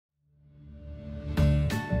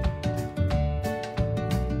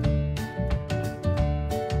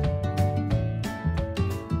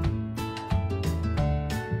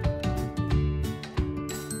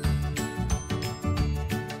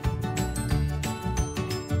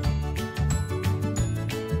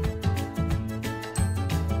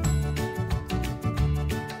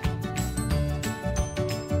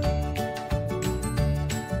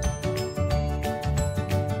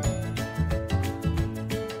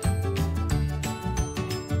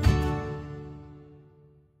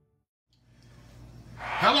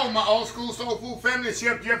Hello, my old school soul food family.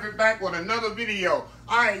 Chef Jeffrey back with another video.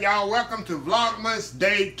 All right, y'all, welcome to Vlogmas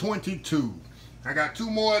Day 22. I got 2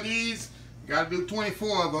 more of these. Got to do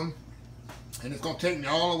 24 of them. And it's going to take me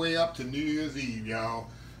all the way up to New Year's Eve, y'all.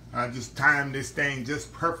 I just timed this thing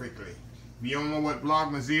just perfectly. If you don't know what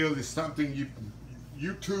Vlogmas is, it's something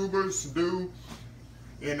YouTubers do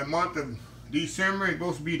in the month of December. It's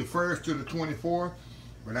supposed to be the 1st to the 24th.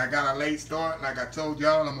 But I got a late start. Like I told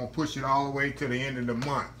y'all, I'm going to push it all the way to the end of the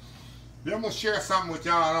month. Then I'm going to share something with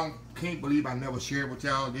y'all. I can't believe I never shared with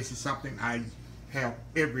y'all. This is something I have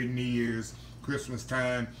every New Year's, Christmas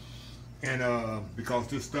time. And because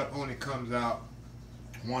this stuff only comes out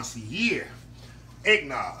once a year.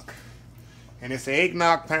 Eggnog. And it's an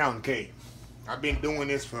eggnog pound cake. I've been doing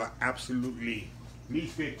this for absolutely at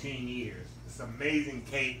least 15 years. It's an amazing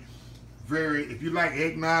cake. If you like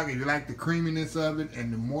eggnog, if you like the creaminess of it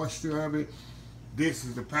and the moisture of it, this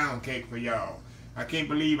is the pound cake for y'all. I can't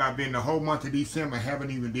believe I've been the whole month of December,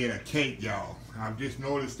 haven't even did a cake, y'all. I've just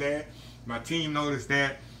noticed that. My team noticed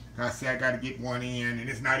that. I said I got to get one in, and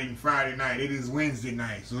it's not even Friday night. It is Wednesday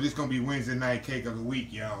night. So this is going to be Wednesday night cake of the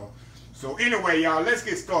week, y'all. So anyway, y'all, let's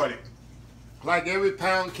get started. Like every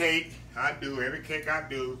pound cake I do, every cake I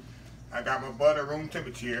do, I got my butter room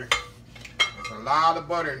temperature. There's a lot of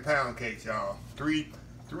butter in pound cakes, y'all. Three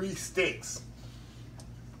sticks.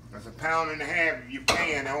 That's 1.5 pounds if you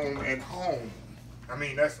pan at home. I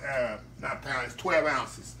mean, that's not pound, it's 12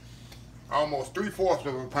 ounces. Almost 3/4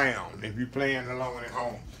 of a pound if you're playing along at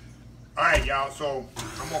home. Alright, y'all, so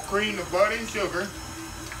I'm going to cream the butter and sugar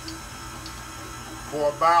for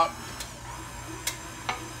about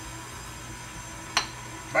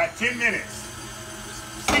 10 minutes.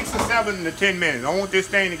 6 or 7 to 10 minutes. I want this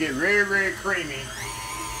thing to get very, very creamy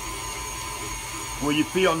where you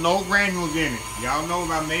feel no granules in it. Y'all know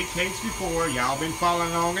I made cakes before. Y'all been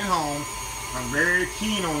following along at home. I'm very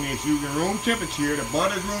keen on this, using room temperature. The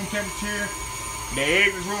butter's room temperature, the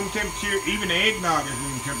egg is room temperature, even the eggnog is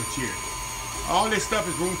room temperature. All this stuff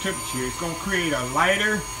is room temperature. It's going to create a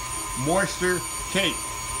lighter, moisture cake.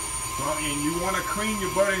 So, and you want to cream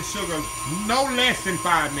your butter and sugar no less than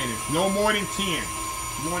 5 minutes, no more than 10.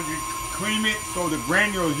 You want to cream it so the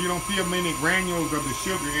granules, you don't feel many granules of the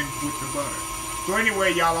sugar in with the butter. So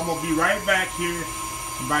anyway, y'all, I'm going to be right back here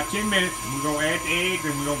in about 10 minutes. We're going to add the eggs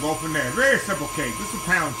and we're going to go from there. Very simple cake. This is a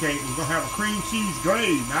pound cake. We're going to have a cream cheese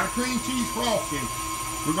glaze, not a cream cheese frosting.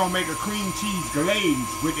 We're going to make a cream cheese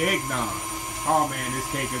glaze with eggnog. Oh man, this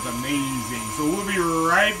cake is amazing. So we'll be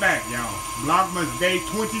right back, y'all. Vlogmas Day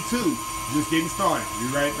 22. Just getting started.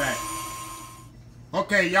 Be right back.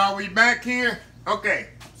 Okay, y'all, we back here. Okay,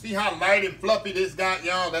 see how light and fluffy this got,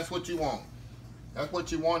 y'all? That's what you want. That's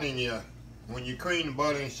what you want in your, when you cream the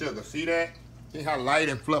butter and sugar. See that? See how light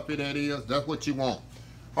and fluffy that is? That's what you want.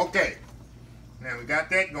 Okay, now we got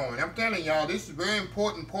that going. I'm telling y'all, this is a very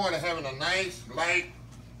important part of having a nice, light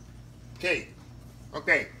cake.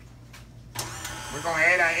 Okay, we're going to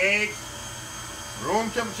add our eggs. Room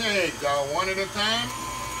temperature eggs, y'all, one at a time.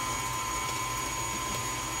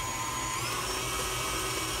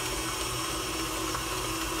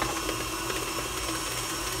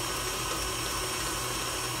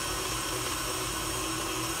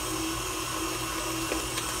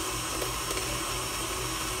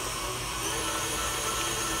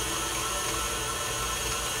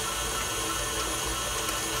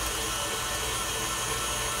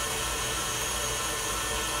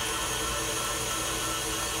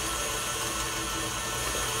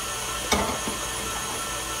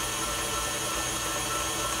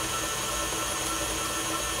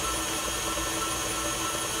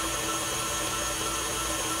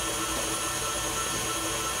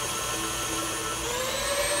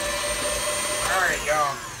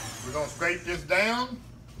 Y'all, we're going to scrape this down.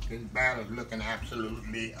 This batter's looking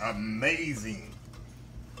absolutely amazing.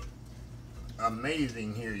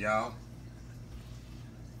 Amazing here, y'all.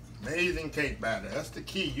 Amazing cake batter. That's the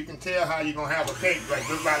key. You can tell how you're going to have a cake like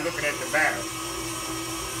just by looking at the batter.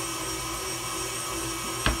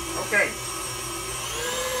 Okay.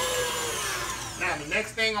 Now, the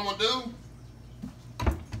next thing I'm going to do,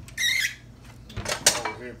 go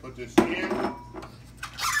over here and put this in.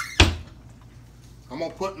 I'm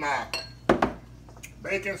going to put my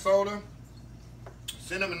baking soda,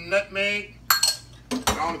 cinnamon, nutmeg. I'm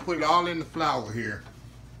going to put it all in the flour here.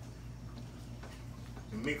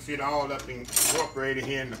 And mix it all up and incorporate it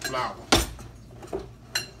here in the flour.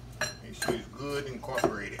 Make sure it's good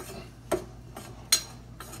incorporated. So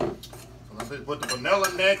I'm going to put the vanilla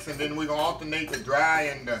next, and then we're going to alternate the dry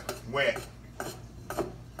and the wet.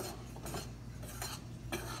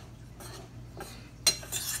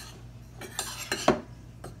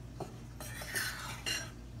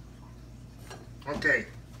 Okay.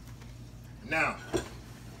 Now,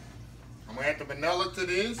 I'm gonna add the vanilla to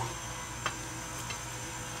this.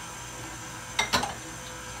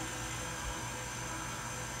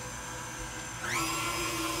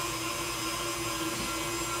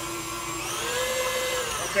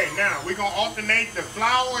 Okay, now we're gonna alternate the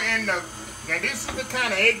flour and the. Now this is the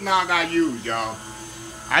kind of eggnog I use, y'all.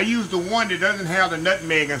 I use the one that doesn't have the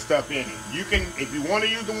nutmeg and stuff in it. You can, if you want to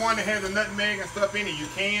use the one that has the nutmeg and stuff in it, you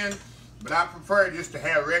can. But I prefer just to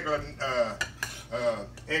have regular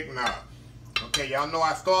eggnog. Okay, y'all know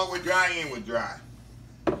I start with dry, end with dry.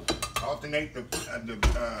 Alternate the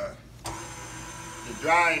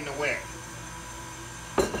dry and the wet.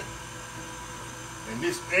 And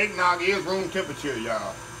this eggnog is room temperature,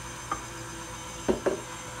 y'all.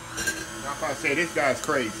 I'm about to say this guy's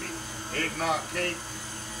crazy. Eggnog cake.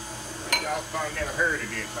 Y'all probably never heard of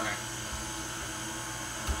this, right?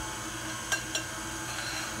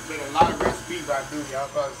 There's been a lot of recipes I do. Y'all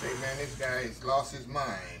probably say, man, this guy has lost his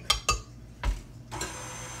mind.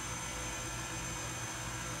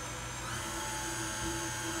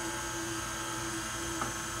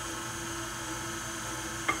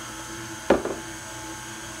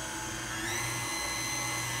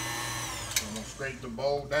 I'm gonna scrape the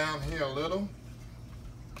bowl down here a little.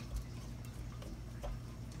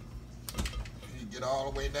 Get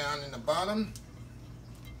all the way down in the bottom.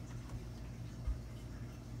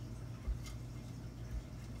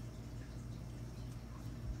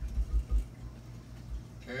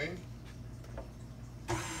 Okay.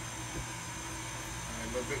 And a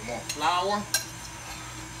little bit more flour.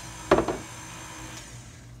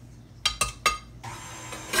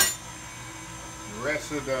 The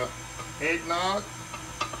rest of the eggnog.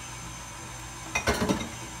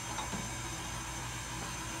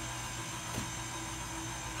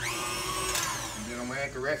 I'm gonna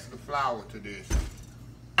add the rest of the flour to this.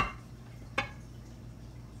 Turn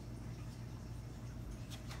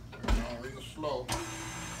on real slow.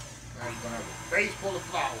 Now you're gonna have a face full of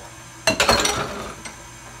flour.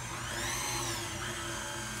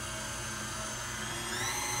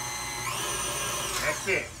 That's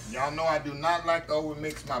it. Y'all know I do not like to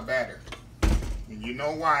overmix my batter. And you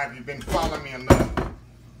know why if you've been following me enough.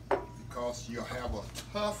 Because you'll have a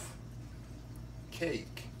tough cake.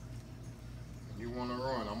 You want to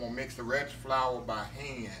run. I'm going to mix the rest flour by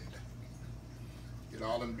hand. Get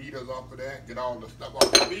all them beaters off of that. Get all the stuff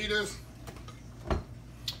off the beaters.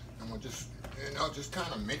 I'm going to just, you know, just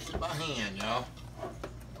kind of mix it by hand, y'all.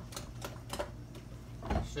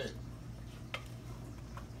 That's it.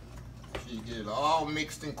 So you get it all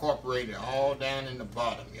mixed, incorporated, all down in the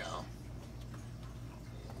bottom, y'all.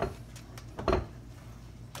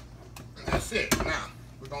 That's it. Now,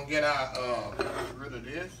 we're going to get our, rid of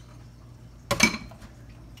this.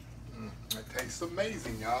 That tastes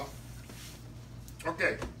amazing, y'all.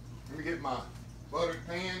 Okay, let me get my buttered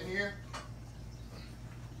pan here.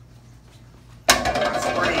 My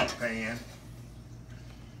sprayed pan.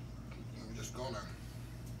 I'm just gonna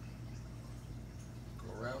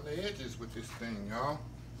go around the edges with this thing, y'all.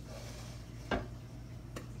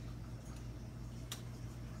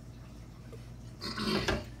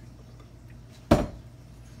 Like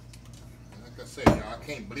I said, y'all, I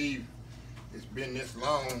can't believe it's been this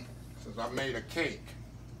long since I made a cake.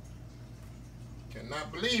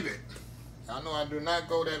 Cannot believe it. I know I do not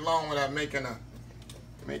go that long without making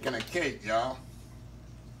a cake, y'all.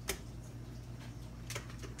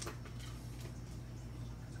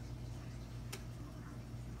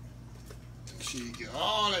 Make sure you get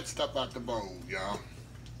all that stuff out the bowl, y'all.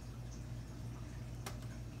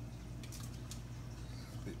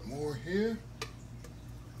 A bit more here.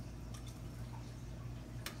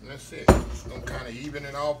 That's it. Just gonna kind of even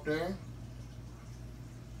it off there.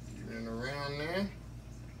 Even it around there.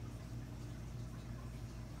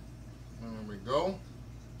 There we go.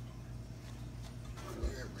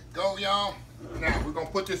 There we go, y'all. Now we're gonna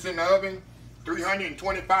put this in the oven,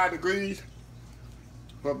 325 degrees,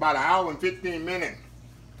 for about an hour and 15 minutes.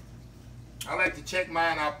 I like to check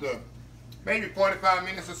mine after maybe 45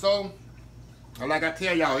 minutes or so. And like I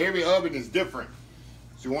tell y'all, every oven is different.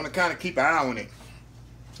 So you want to kind of keep an eye on it.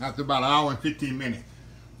 After about an hour and 15 minutes.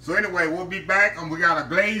 So anyway, we'll be back, and we got a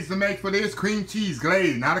glaze to make for this. Cream cheese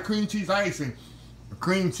glaze. Not a cream cheese icing. A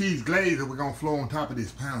cream cheese glaze that we're going to flow on top of this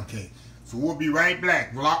pound cake. So we'll be right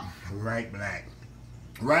back. Right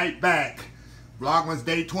back. Vlogmas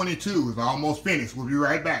Day 22 is almost finished. We'll be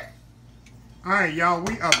right back. Alright, y'all.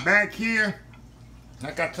 We are back here.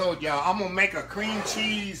 Like I told y'all, I'm going to make a cream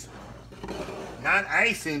cheese, not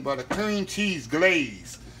icing, but a cream cheese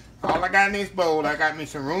glaze. All I got in this bowl, I got me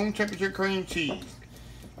some room temperature cream cheese.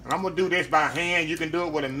 And I'm going to do this by hand. You can do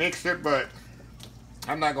it with a mixer, but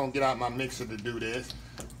I'm not gonna get out my mixer to do this.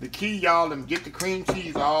 The key, y'all, to get the cream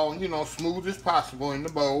cheese all, you know, smooth as possible in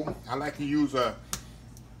the bowl. I like to use a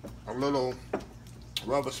little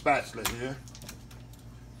rubber spatula here.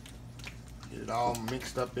 Get it all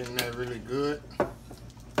mixed up in there really good. There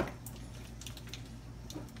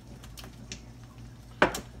we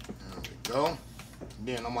go.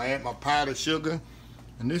 Then I'm gonna add my powdered sugar.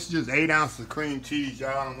 And this is just 8 ounces of cream cheese,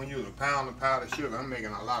 y'all. I'm gonna use a pound of powdered sugar. I'm making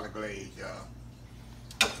a lot of glaze, y'all.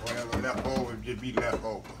 Whatever left over, just be left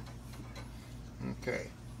over. Okay.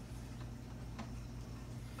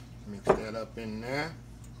 Mix that up in there.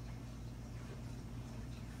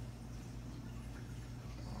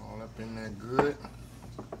 All up in there good.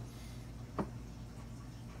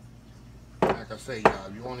 Like I say, y'all,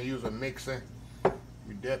 if you want to use a mixer,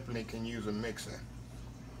 you definitely can use a mixer.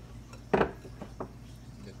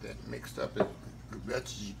 Get that mixed up as best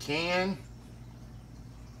as you can.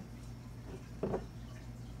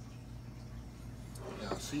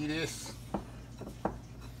 Y'all see this?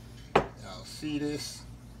 Y'all see this?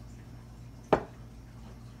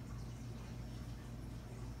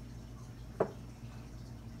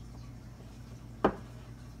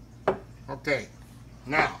 Okay,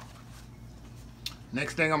 now,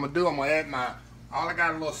 next thing I'm gonna do, I'm gonna add I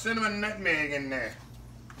got a little cinnamon and nutmeg in there.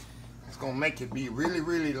 It's gonna make it be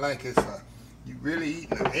really like it's you really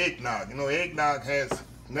eating an eggnog. You know, eggnog has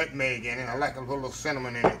nutmeg in it. I like a little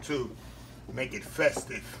cinnamon in it too. Make it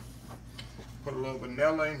festive. Put a little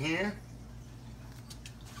vanilla in here.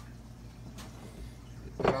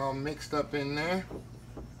 Get it all mixed up in there.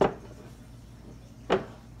 Oh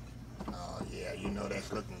yeah, you know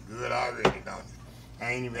that's looking good already, don't you?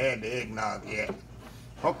 I ain't even had the eggnog yet.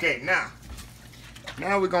 Okay, now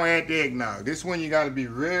we're gonna add the eggnog. This one you gotta be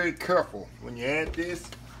very careful when you add this,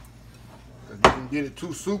 because you can get it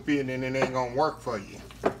too soupy and then it ain't gonna work for you.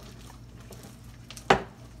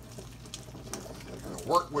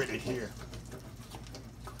 Work with it here.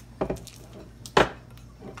 We're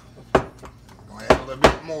gonna add a little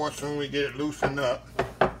bit more soon we get it loosened up.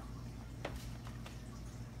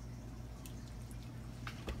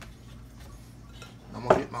 I'm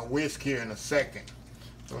gonna get my whisk here in a second.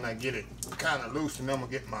 So when I get it kind of loosened, I'm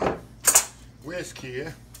gonna get my whisk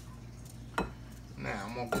here. Now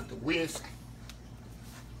I'm gonna get the whisk.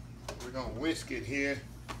 We're gonna whisk it here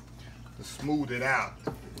to smooth it out.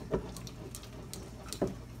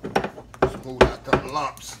 Smooth out them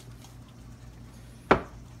lumps.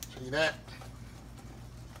 See that?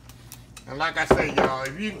 And like I say, y'all,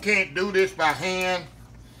 if you can't do this by hand,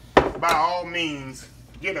 by all means,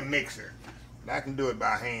 get a mixer. But I can do it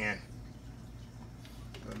by hand.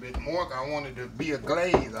 A bit more, I want it to be a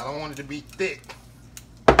glaze. I don't want it to be thick.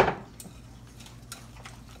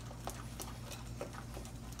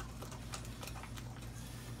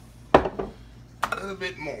 A little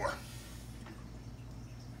bit more.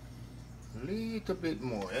 A little bit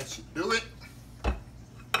more. That should do it.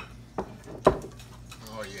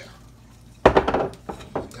 Oh yeah.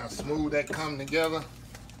 See how smooth that come together?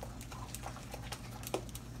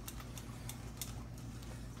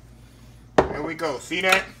 There we go. See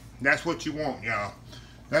that? That's what you want, y'all.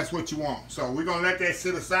 That's what you want. So we're gonna let that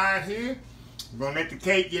sit aside here. We're gonna let the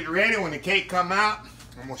cake get ready. When the cake come out,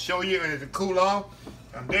 I'm gonna show you as it cool off.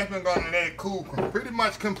 I'm definitely gonna let it cool pretty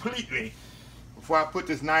much completely before I put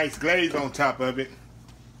this nice glaze on top of it,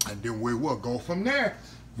 and then we will go from there.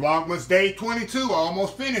 Vlogmas day 22,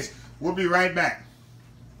 almost finished. We'll be right back.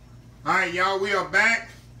 All right, y'all, we are back,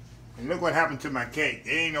 and look what happened to my cake. It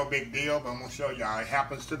ain't no big deal, but I'm gonna show y'all. It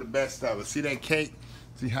happens to the best of us. See that cake?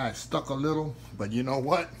 See how it stuck a little? But you know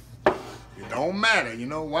what? It don't matter. You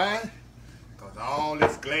know why? Because all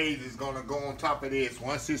this glaze is gonna go on top of this.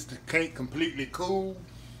 Once it's the cake completely cool,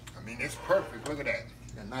 I mean, it's perfect. Look at that.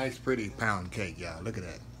 A nice, pretty pound cake, y'all. Look at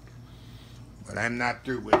that. But I'm not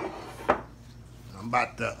through with it. I'm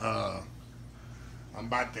about to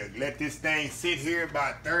let this thing sit here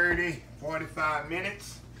about 30, 45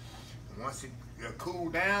 minutes. And once it cool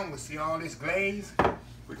down, we'll see all this glaze.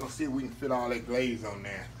 We're gonna see if we can fit all that glaze on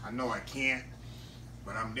there. I know I can't,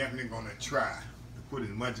 but I'm definitely gonna try to put as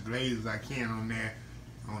much glaze as I can on there,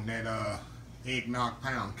 on that eggnog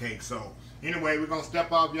pound cake. So anyway, we're gonna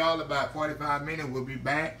step off, y'all, about 45 minutes. We'll be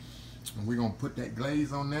back, and we're gonna put that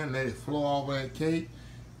glaze on there and let it flow over that cake,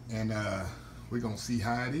 and we're gonna see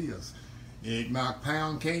how it is. Eggnog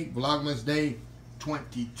pound cake, Vlogmas day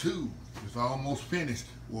 22. It's almost finished.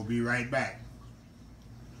 We'll be right back.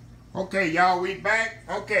 Okay, y'all, we back.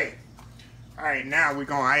 Okay. All right, now we're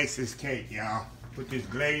gonna ice this cake, y'all. Put this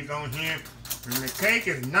glaze on here. When the cake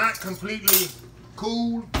is not completely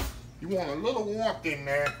cool, you want a little warmth in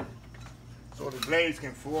there so the glaze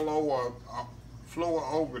can flow flow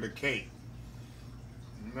over the cake.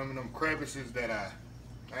 Remember them crevices that are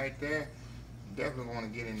right there? Definitely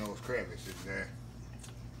want to get in those crevices there.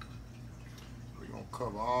 We're going to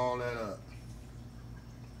cover all that up.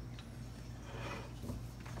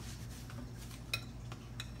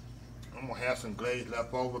 I'm going to have some glaze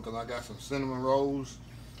left over because I got some cinnamon rolls.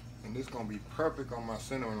 And this is going to be perfect on my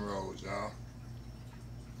cinnamon rolls, y'all.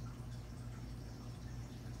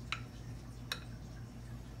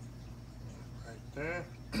 Right there.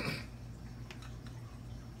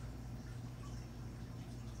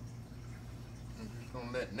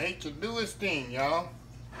 Gonna let nature do its thing, y'all.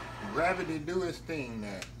 Gravity do its thing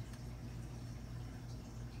there.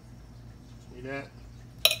 See that?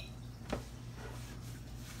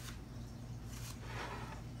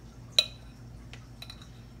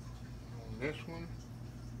 On this one.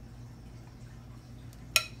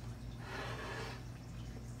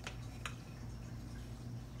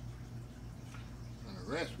 And the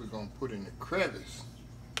rest we're gonna put in the crevice.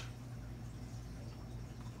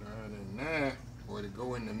 Right in there. Or to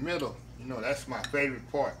go in the middle. You know, that's my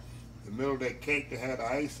favorite part. The middle of that cake that had the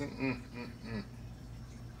icing.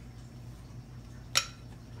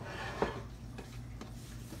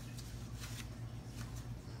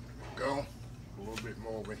 Go. A little bit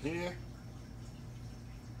more over here.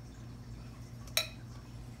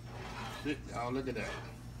 Y'all, look at that.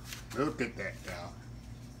 Look at that, y'all.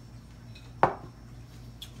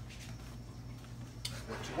 That's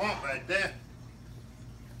what you want right there.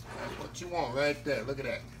 That's what you want right there. Look at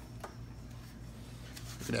that.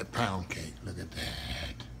 Look at that pound cake. Look at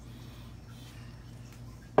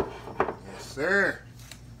that. Yes, sir.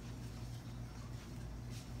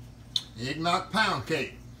 Eggnog pound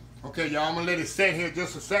cake. Okay, y'all, I'm going to let it sit here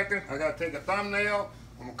just a second. I got to take a thumbnail.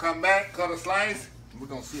 I'm going to come back, cut a slice. We're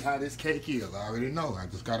going to see how this cake is. I already know. I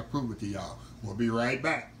just got to prove it to y'all. We'll be right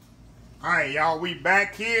back. All right, y'all, we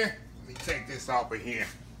back here. Let me take this off of here.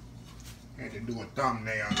 Had to do a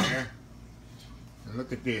thumbnail there. And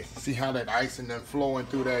look at this. See how that icing done flowing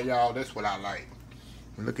through there, y'all? That's what I like.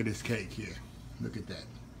 And look at this cake here. Look at that.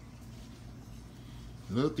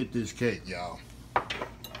 Look at this cake, y'all. Now,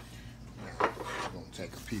 I'm going to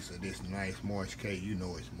take a piece of this nice moist cake. You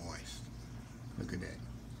know it's moist. Look at that.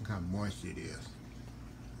 Look how moist it is.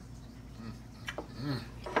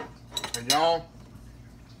 And y'all,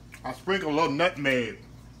 I sprinkle a little nutmeg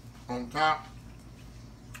on top.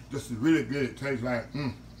 This is really good. It tastes like,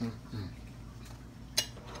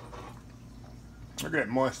 Look at that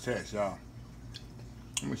moist test, y'all.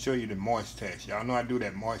 Let me show you the moist test. Y'all know I do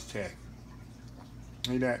that moist test.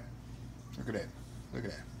 See that? Look at that. Look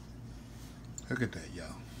at that. Look at that,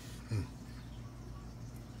 y'all.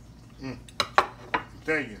 I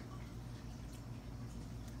tell you.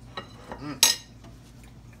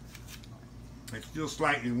 It's still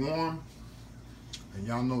slightly warm. And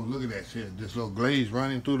y'all know, look at that shit. This little glaze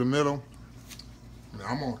running through the middle. Now,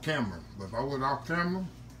 I'm on camera, but if I was off camera,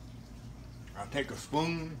 I'd take a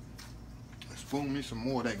spoon and spoon me some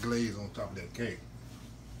more of that glaze on top of that cake.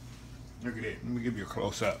 Look at it. Let me give you a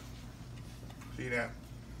close up. See that?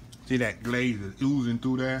 See that glaze is oozing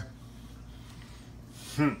through there?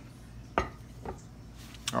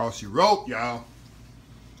 All she wrote, y'all.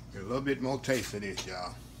 Get a little bit more taste of this,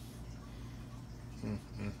 y'all.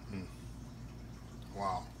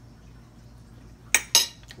 Wow.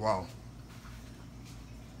 Wow.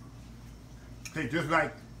 Hey, just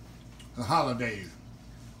like the holidays.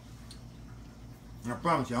 I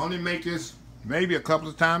promise you, I only make this maybe a couple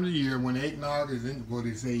of times a year when the eggnog is in, what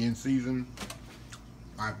they say, in season.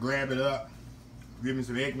 I grab it up, give me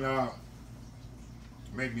some eggnog,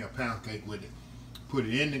 make me a pound cake with it. Put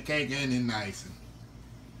it in the cake and in the icing,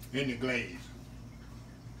 in the glaze.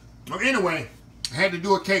 Well, anyway, I had to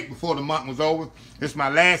do a cake before the month was over. This is my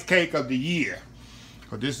last cake of the year.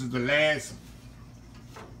 But this is the last,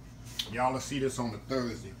 y'all will see this on the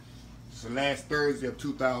Thursday. It's the last Thursday of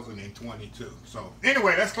 2022. So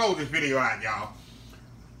anyway, let's close this video out, y'all.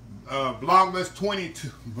 Vlogmas 22,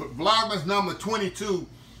 Vlogmas number 22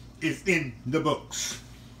 is in the books.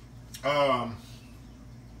 If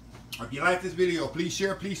you like this video, please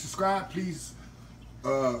share, please subscribe, please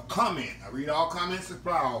comment. I read all comments,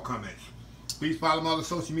 reply all comments. Please follow my other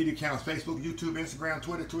social media accounts: Facebook, YouTube, Instagram,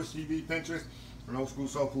 Twitter, Twitch TV, Pinterest, and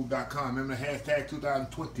oldschoolsoulfood.com. Remember the hashtag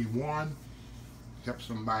 2021. Help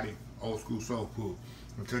somebody, Old School Soul Food.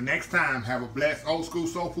 Until next time, have a blessed Old School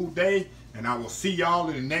Soul Food day, and I will see y'all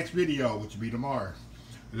in the next video, which will be tomorrow.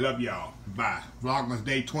 Love y'all. Bye. Vlogmas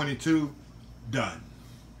Day 22, done.